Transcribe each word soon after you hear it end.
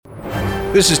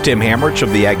This is Tim Hamrich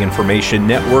of the Ag Information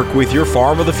Network with your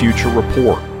Farm of the Future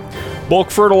report. Bulk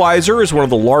fertilizer is one of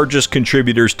the largest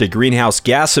contributors to greenhouse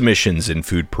gas emissions in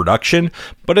food production,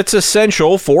 but it's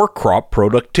essential for crop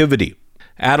productivity.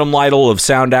 Adam Lytle of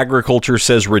Sound Agriculture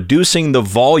says reducing the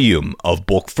volume of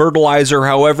bulk fertilizer,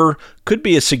 however, could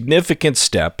be a significant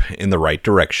step in the right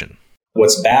direction.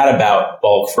 What's bad about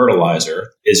bulk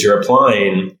fertilizer is you're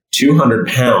applying 200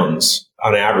 pounds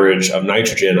on average of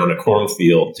nitrogen on a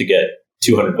cornfield to get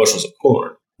 200 bushels of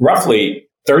corn. Roughly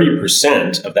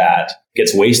 30% of that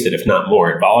gets wasted, if not more.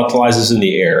 It volatilizes in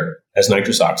the air as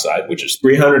nitrous oxide, which is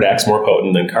 300x more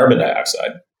potent than carbon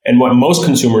dioxide. And what most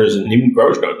consumers and even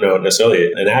growers don't know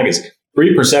necessarily in ag is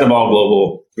 3% of all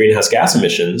global greenhouse gas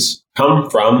emissions come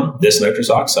from this nitrous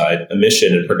oxide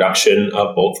emission and production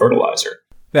of bulk fertilizer.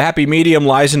 The happy medium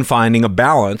lies in finding a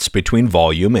balance between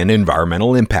volume and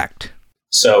environmental impact.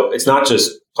 So it's not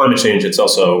just climate change, it's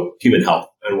also human health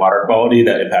and water quality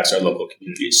that impacts our local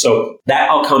communities. So that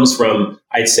all comes from,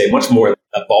 I'd say, much more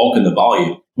the bulk and the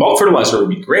volume. Bulk fertilizer would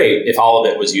be great if all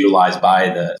of it was utilized by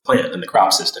the plant and the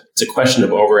crop system. It's a question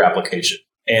of over-application.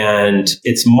 And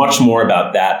it's much more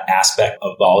about that aspect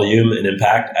of volume and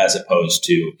impact as opposed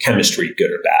to chemistry,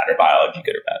 good or bad, or biology,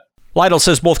 good or bad. Lytle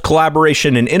says both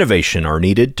collaboration and innovation are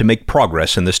needed to make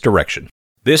progress in this direction.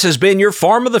 This has been your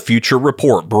Farm of the Future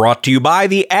report, brought to you by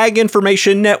the Ag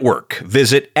Information Network.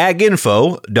 Visit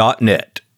aginfo.net.